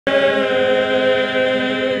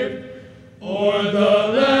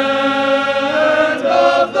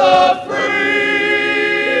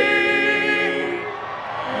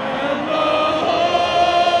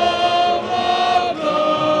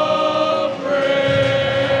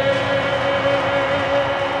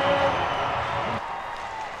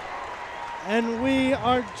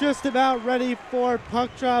just about ready for puck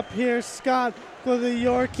drop here. Scott with the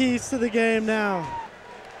Yorkies to the game now.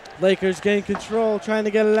 Lakers gain control, trying to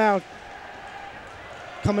get it out.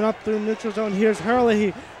 Coming up through neutral zone, here's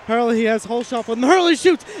Hurley. Hurley has Holshoff with him. Hurley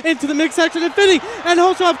shoots into the mid-section and Finney, and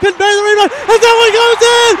Holshoff couldn't bury the rebound, and that one goes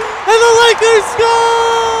in, and the Lakers score!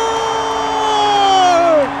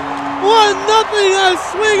 1-0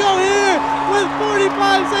 Oswego here with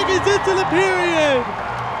 45 seconds into the period.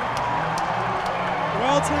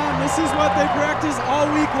 Well, Tom, this is what they practice all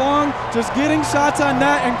week long, just getting shots on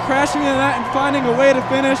net and crashing in the net and finding a way to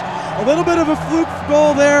finish. A little bit of a fluke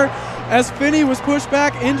goal there as Finney was pushed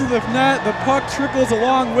back into the net. The puck trickles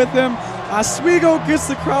along with him. Oswego gets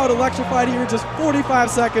the crowd electrified here just 45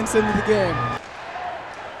 seconds into the game.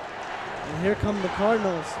 And here come the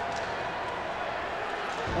Cardinals.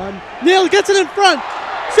 Neal gets it in front.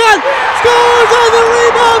 Shot! Scores on the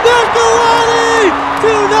rebound! Galati!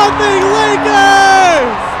 2-0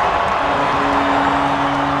 Lakers!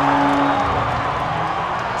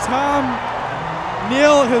 Tom,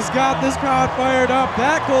 Neal has got this crowd fired up.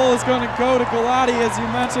 That goal is going to go to Galati, as you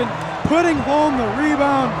mentioned, putting home the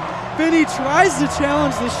rebound. Finney tries to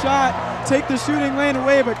challenge the shot, take the shooting lane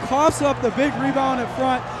away, but coughs up the big rebound in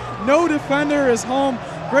front. No defender is home.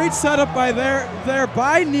 Great setup by there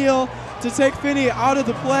by Neal to take Finney out of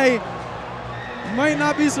the play. You might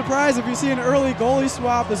not be surprised if you see an early goalie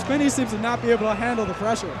swap, as Finney seems to not be able to handle the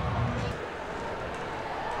pressure.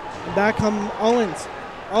 And back come Owens.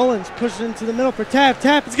 Owens pushes into the middle for Taff.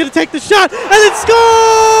 Taff is going to take the shot, and it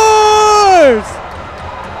scores!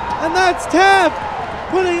 And that's Taff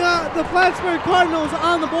putting the Plattsburgh Cardinals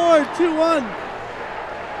on the board, 2-1.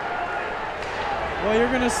 Well, you're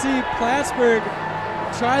going to see Plattsburgh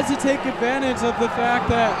tries to take advantage of the fact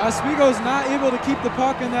that Oswego's not able to keep the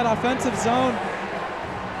puck in that offensive zone,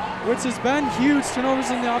 which has been huge.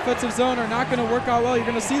 Turnovers in the offensive zone are not going to work out well. You're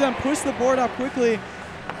going to see them push the board up quickly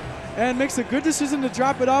and makes a good decision to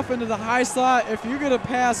drop it off into the high slot. If you're going to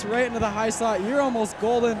pass right into the high slot, you're almost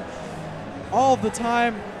golden all of the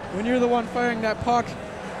time when you're the one firing that puck,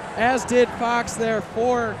 as did Fox there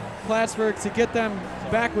for Plattsburgh to get them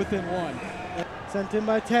back within one. Sent in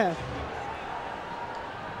by Taff.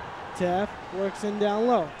 Taff works in down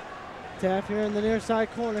low. Taff here in the near side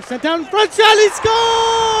corner. Sent down in front, shot, he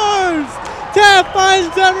scores! Taff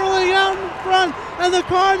finds Emerling out in front, and the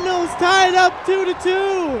Cardinals tied up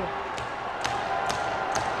 2-2.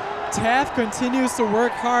 Taff continues to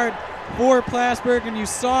work hard for Plattsburgh, and you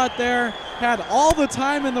saw it there. Had all the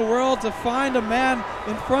time in the world to find a man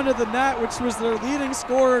in front of the net, which was their leading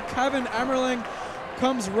scorer, Kevin Emerling.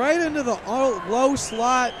 Comes right into the low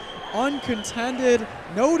slot, uncontended.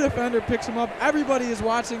 No defender picks him up. Everybody is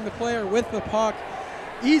watching the player with the puck.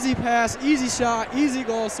 Easy pass, easy shot, easy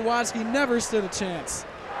goal. Sawatsky never stood a chance.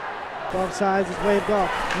 Both sides is waved off.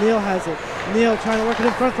 Neal has it. Neal trying to work it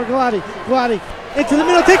in front for Galati. Galati into the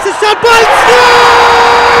middle, takes a shot, but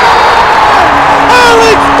scores!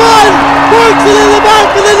 Alex Bunn works it in the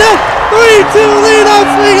back of the net. 3-2 lead on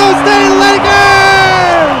Oswego State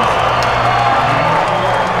Lakers!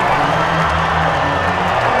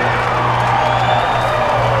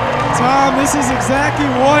 Tom, this is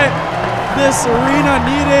exactly what this arena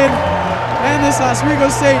needed, and this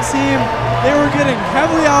Oswego State team. They were getting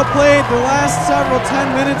heavily outplayed the last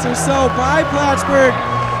 10 minutes or so by Plattsburgh.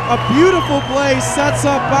 A beautiful play sets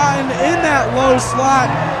up Botten in that low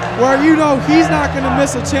slot where you know he's not going to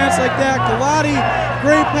miss a chance like that. Galati,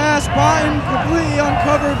 great pass. Botten completely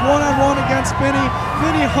uncovered one-on-one against Finney.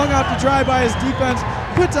 Finney hung out to dry by his defense,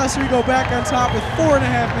 puts Oswego back on top with 4.5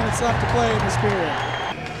 minutes left to play in this period.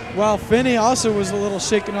 Well, Finney also was a little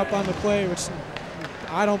shaken up on the play, which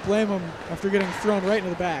I don't blame him after getting thrown right into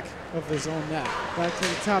the back of his own net. Back to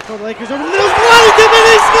the top for the Lakers over the middle. Galati did it,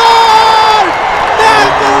 he scored!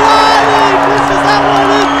 Matt Galati pushes that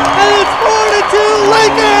one in, and it's 4-2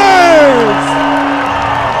 Lakers!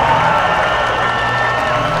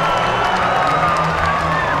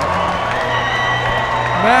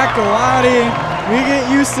 Matt Galati, we get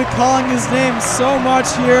used to calling his name so much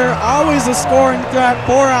here. Always a scoring threat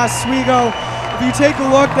for Oswego. If you take a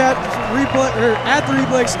look at the replay,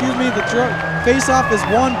 the face-off is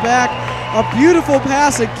won back. A beautiful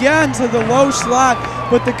pass again to the low slot,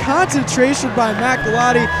 but the concentration by Matt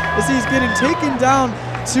Galati as he's getting taken down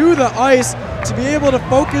to the ice to be able to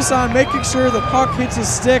focus on making sure the puck hits his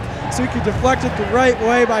stick so he can deflect it the right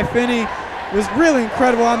way by Finney. It was really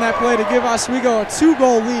incredible on that play to give Oswego a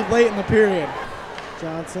 2-goal lead late in the period.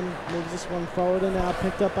 Johnson moves this one forward and now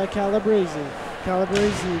picked up by Calabrese.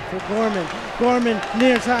 Calabrese for Gorman. Gorman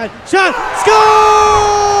near side. Shot!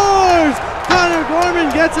 Scores! Connor Connor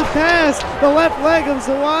Gorman gets it past the left leg of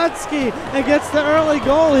Zawadzki and gets the early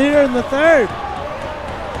goal here in the third.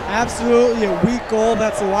 Absolutely a weak goal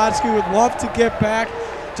that Zawadzki would love to get back.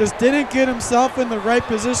 Just didn't get himself in the right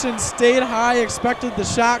position, stayed high, expected the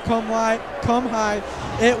shot come high.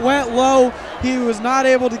 It went low. He was not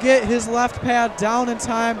able to get his left pad down in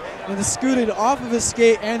time, and it scooted off of his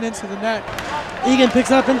skate and into the net. Egan picks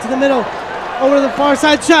it up into the middle, over to the far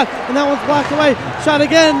side, shot, and that one's blocked away. Shot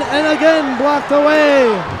again and again, blocked away.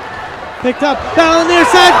 Picked up, down on the near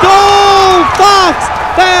side, goal! Fox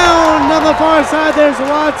found on the far side. There's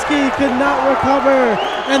Zawadzki, could not recover,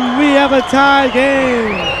 and we have a tie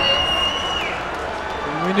game.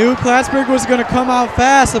 We knew Plattsburgh was going to come out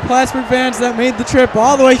fast. The Plattsburgh fans that made the trip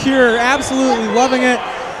all the way here are absolutely loving it.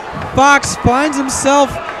 Fox finds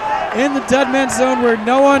himself in the dead man zone where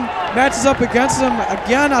no one matches up against him.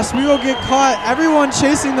 Again, Oswego get caught. Everyone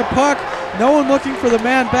chasing the puck. No one looking for the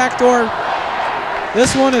man backdoor.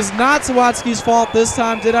 This one is not Zawadzki's fault this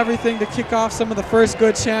time. Did everything to kick off some of the first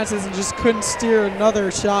good chances and just couldn't steer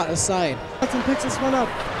another shot aside. Johnson picks this one up.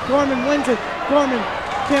 Gorman wins it. Gorman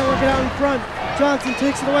can't work it out in front. Johnson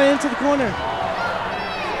takes it away into the corner.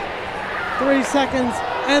 3 seconds,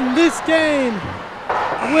 and this game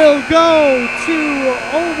will go to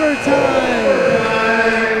overtime.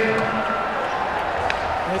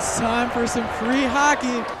 It's time for some free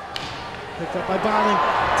hockey. Picked up by Bonning,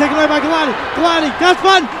 taken away by Galati. Galati got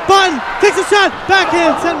Bun takes a shot,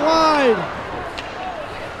 backhand, sent wide.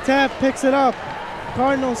 Taft picks it up.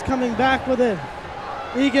 Cardinals coming back with it.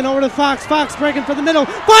 Egan over to Fox. Fox breaking for the middle.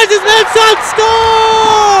 Finds his man, shot,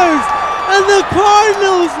 scores! And the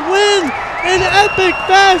Cardinals win in epic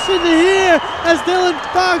fashion here as Dylan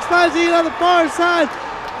Fox finds Egan on the far side.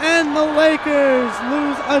 And the Lakers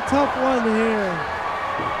lose a tough one here.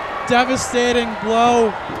 Devastating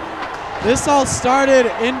blow. This all started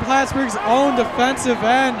in Plattsburgh's own defensive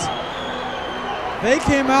end. They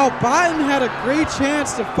came out, Biden had a great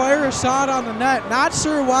chance to fire a shot on the net. Not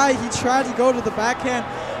sure why he tried to go to the backhand.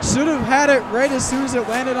 Should have had it right as soon as it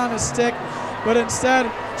landed on his stick, but instead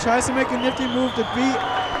tries to make a nifty move to beat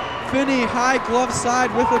Finney high glove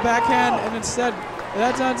side with the backhand, and instead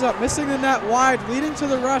that ends up missing the net wide, leading to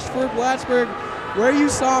the rush for Plattsburgh, where you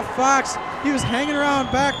saw Fox. He was hanging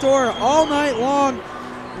around backdoor all night long,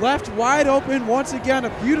 left wide open once again. A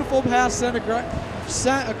beautiful pass sent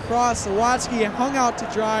across. Zawadzki hung out to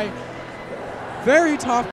dry. Very tough